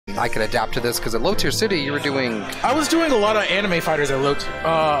I could adapt to this, because at low tier city you were doing. I was doing a lot of anime fighters at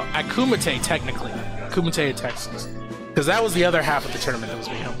at Kumite technically, Kumite in Texas, because that was the other half of the tournament that was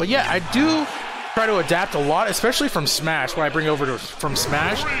being held. But yeah, I do try to adapt a lot, especially from Smash, when I bring over from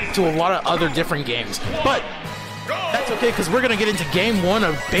Smash to a lot of other different games. But that's okay, because we're going to get into game 1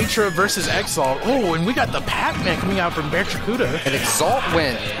 of Batra versus Exalt. Oh, and we got the Pac-Man coming out from Batracuda. And Exalt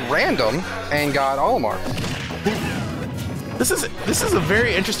went random and got Olimar. This is a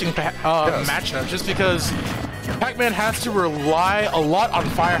very interesting matchup, just because Pac-Man has to rely a lot on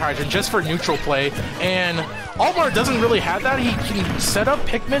Fire Hydrant just for neutral play, and Olimar doesn't really have that. He can set up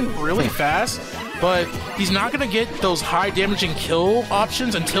Pikmin really fast, but he's not going to get those high damaging kill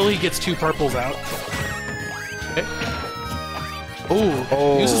options until he gets 2 purples out. Okay.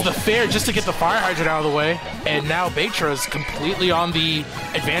 Ooh, uses the fair just to get the Fire Hydrant out of the way, and now Batra is completely on the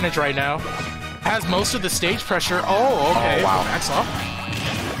advantage right now. Has most of the stage pressure. Oh, okay. Oh, wow. That's off.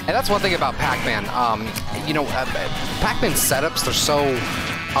 And that's one thing about Pac-Man. You know, Pac-Man setups, they're so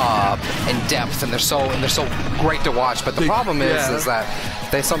in depth, and they're so great to watch. But the problem is that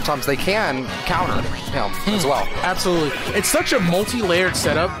sometimes they can counter him as well. Absolutely. It's such a multi-layered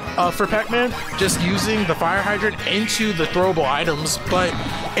setup for Pac-Man, just using the Fire Hydrant into the throwable items, but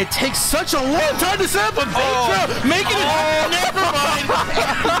it takes such a long time to set up a Batra, making it... never mind!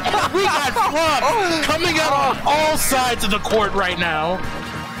 We got flop coming out on all sides of the court right now.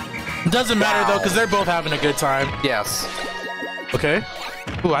 Doesn't matter, though, because they're both having a good time. Yes. Okay.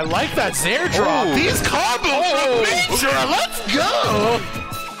 Ooh, I like that Zair drop. These combos from Batra. Let's go.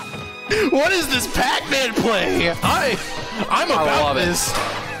 What is this Pac-Man play? I'm about this.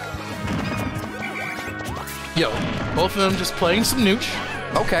 Yo, both of them just playing some nooch.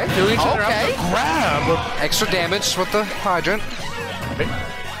 Okay. Doing each other out the grab. Extra damage with the Hydrant.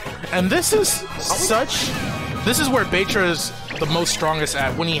 And this is this is where Batra is the most strongest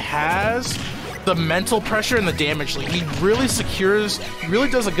at, when he has the mental pressure and the damage lead. He really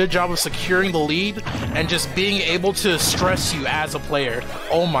does a good job of securing the lead and just being able to stress you as a player.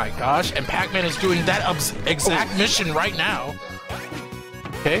 Oh my gosh, and Pac-Man is doing that exact mission right now.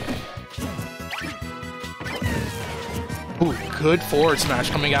 Okay. Ooh, good forward smash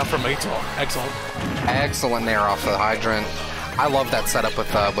coming out from Exalt. Excellent there off the Hydrant. I love that setup with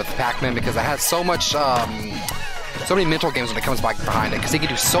Pac-Man, because it has so much so many mental games when it comes back behind it, because he can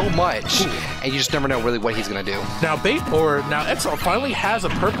do so much, and you just never know really what he's going to do. Now Exalt finally has a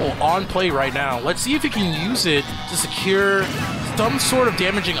purple on play right now. Let's see if he can use it to secure some sort of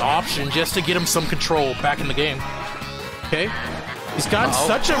damaging option just to get him some control back in the game. Okay. He's got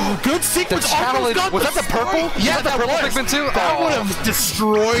such a good sequence. Was that the purple? Yeah, that purple was. Pikmin too? That would have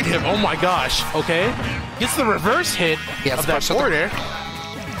destroyed him. Oh my gosh. Okay. Gets the reverse hit of that forward air.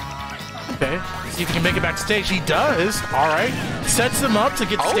 Okay. See if he can make it back to stage. He does. All right. Sets him up to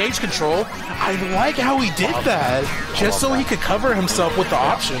get stage control. I like how he did that. Just so he could cover himself with the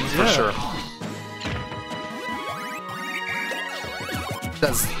options. For sure.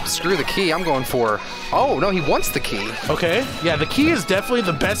 Does screw the key. I'm going for... Oh, no, he wants the key. Okay. Yeah, the key is definitely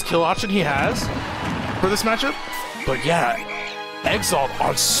the best kill option he has for this matchup. But yeah, Exalt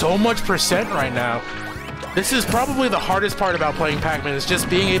on so much percent right now. This is probably the hardest part about playing Pac-Man, is just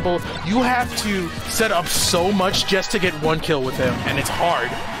being able... You have to set up so much just to get 1 kill with him, and it's hard.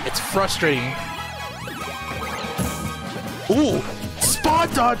 It's frustrating. Ooh.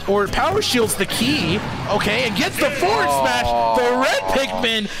 Spot dodge or power shields the key, okay, and gets the forward smash. The red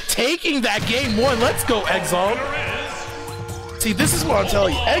Pikmin taking that game 1. Let's go, Exalt. See, this is what I'm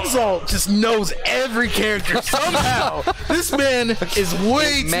telling you. Exalt just knows every character somehow. This man is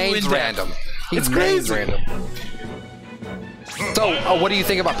way too in-depth. Random. It's crazy. Random. So, what do you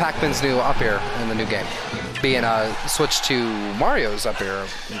think about Pac-Man's new up here in the new game? Being switched to Mario's up here,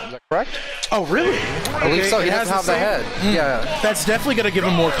 is that correct? Oh, really? I believe so. He doesn't have the head. Yeah. That's definitely going to give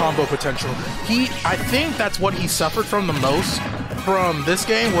him more combo potential. I think that's what he suffered from the most from this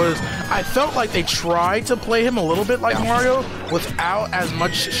game, was I felt like they tried to play him a little bit like Mario without as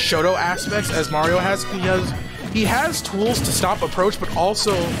much Shoto aspects as Mario has. He has tools to stop approach, but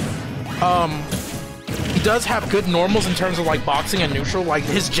also he does have good normals in terms of like boxing and neutral. Like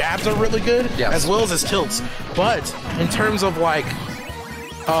his jabs are really good, as well as his tilts. But in terms of like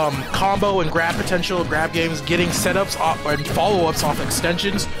combo and grab potential, grab games, getting setups off and follow-ups off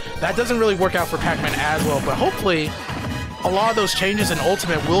extensions, that doesn't really work out for Pac-Man as well. But hopefully, a lot of those changes in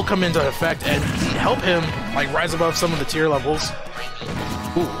Ultimate will come into effect and help him like rise above some of the tier levels.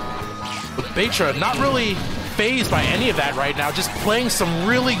 Ooh, with Batra not really phased by any of that right now, just playing some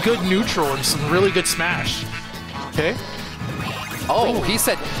really good neutral and some really good smash. Okay. Oh, he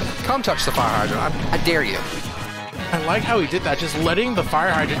said, "Come touch the fire hydrant. I dare you." I like how he did that, just letting the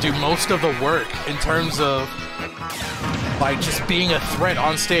fire hydrant do most of the work in terms of like just being a threat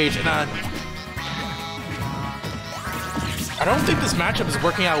on stage. And I don't think this matchup is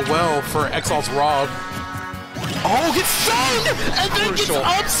working out well for Exalt's Rob. Oh, gets stunned and then gets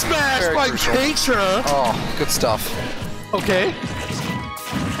up smashed by Batra. Oh, good stuff. Okay.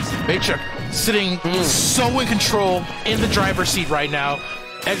 Batra sitting so in control in the driver's seat right now.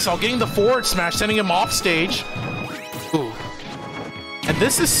 Exalt getting the forward smash, sending him off stage. Ooh. And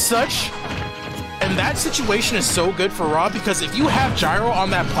this is such... And that situation is so good for Rob, because if you have gyro on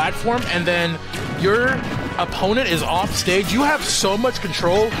that platform and then your opponent is off stage, you have so much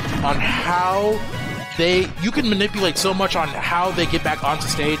control on how you can manipulate so much on how they get back onto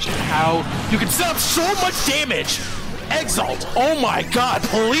stage and how you can set up so much damage. Exalt, oh my god,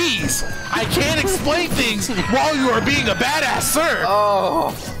 please! I can't explain things while you are being a badass, sir!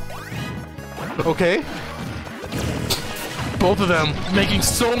 Oh. Okay. Both of them making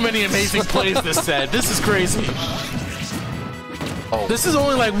so many amazing plays this set. This is crazy. Oh. This is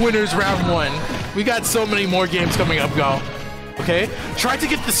only like winners round 1. We got so many more games coming up, go. Okay? Tried to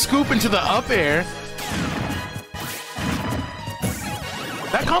get the scoop into the up air.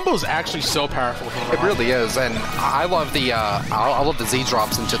 That combo is actually so powerful. It really is, and I love the I love the Z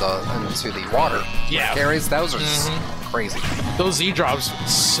drops into the water. Yeah, carries. Those are crazy. Those Z drops,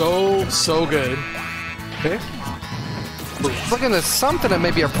 so good. Okay. Looking at something that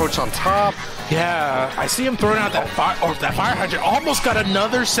maybe approach on top. Yeah, I see him throwing out that fire hydrant. Almost got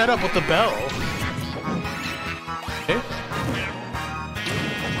another setup with the bell. Okay.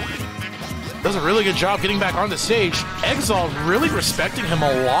 Does a really good job getting back on the stage. Exalt really respecting him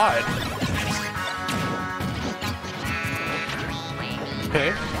a lot.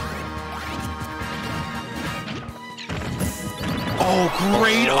 Okay. Oh,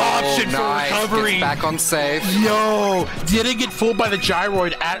 great option for recovery. Gets back on safe. Yo, didn't get fooled by the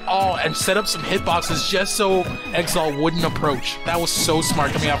gyroid at all and set up some hitboxes just so Exalt wouldn't approach. That was so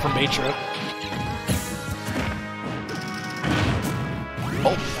smart coming out from Batra.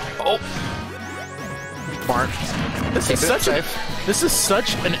 Oh. Smart. This is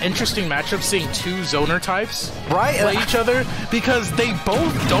such an interesting matchup, seeing two zoner types play each other, because they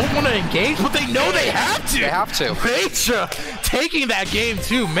both don't want to engage, but they know they have to. They have to. Batra taking that game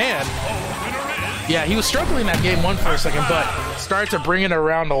too, man. Yeah, he was struggling that game 1 for a second, but started to bring it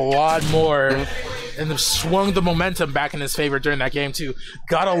around a lot more. And swung the momentum back in his favor during that game too.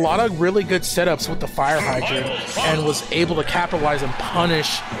 Got a lot of really good setups with the fire hydrant and was able to capitalize and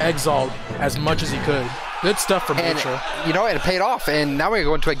punish Exalt as much as he could. Good stuff from Batra. You know, it paid off, and now we're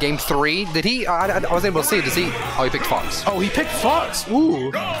going to a game 3. Did he? I was able to see. Does he? Oh, he picked Fox. Oh, he picked Fox.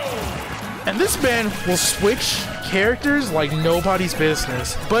 Ooh. And this man will switch characters like nobody's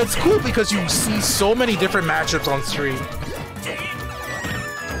business. But it's cool because you see so many different matchups on stream.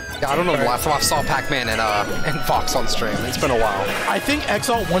 Yeah, I don't know the last time I saw Pac-Man and Fox on stream. It's been a while. I think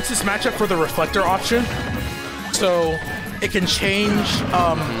Exalt wants this matchup for the reflector option, so it can change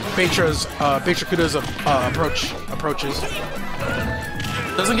Batracuda's approaches.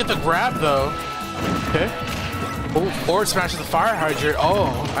 Doesn't get the grab though. Okay. Oh, or smashes the fire hydrant.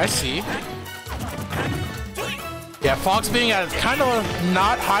 Oh, I see. Yeah, Fox being at kind of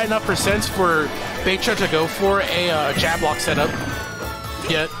not high enough percents for Batra to go for a jab lock setup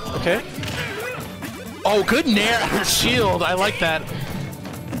yet. Okay. Oh, good nair after shield. I like that.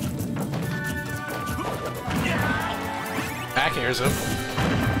 Back airs him.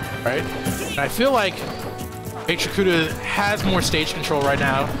 Right? And I feel like Batracuda has more stage control right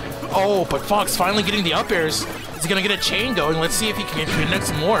now. Oh, but Fox finally getting the up airs. He's gonna get a chain going. Let's see if he can connect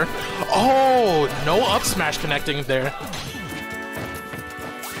some more. Oh, no up smash connecting there.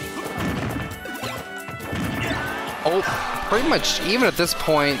 Oh, pretty much even at this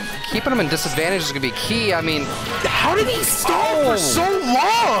point, keeping him in disadvantage is gonna be key. I mean, how did he stall for so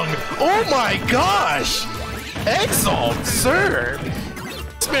long? Oh my gosh! Exalt, sir!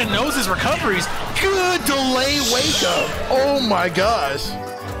 This man knows his recoveries. Good delay wake up. Oh my gosh.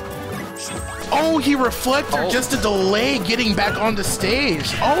 Oh, he reflector just to delay getting back on the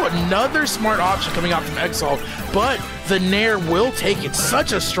stage. Oh, another smart option coming out from Exalt. But the nair will take it.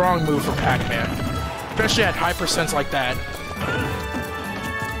 Such a strong move for Pac-Man, especially at high percents like that.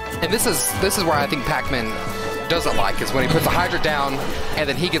 And this is where I think Pac-Man doesn't like is when he puts the Hydra down and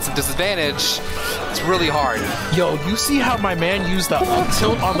then he gets a disadvantage. It's really hard. Yo, you see how my man used the up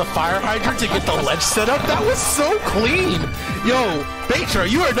tilt on the fire hydrant to get the ledge set up? That was so clean. Yo, Batra,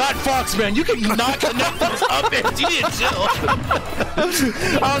 you are not Fox, man. You cannot connect those up and you need to chill.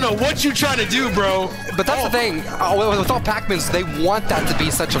 I don't know what you trying to do, bro. But that's the thing. With all Pac-Mans, they want that to be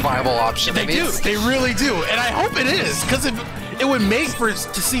such a viable option. They do. They really do. And I hope it is, because it would make for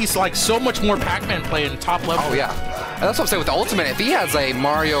to see like so much more Pac-Man play in top level. Oh yeah, and that's what I'm saying with the Ultimate. If he has a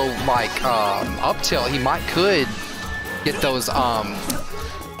Mario like up tilt, he could get those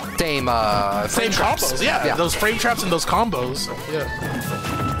same combos. Yeah, those frame traps and those combos. Yeah.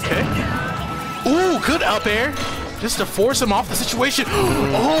 Okay. Ooh, good up air. Just to force him off the situation.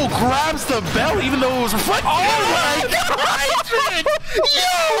 Oh, grabs the bell even though it was reflected. Oh my God!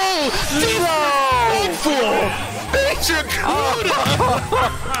 Yo! Batracuda!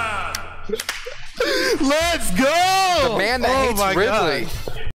 Let's go! The man that hates Ridley.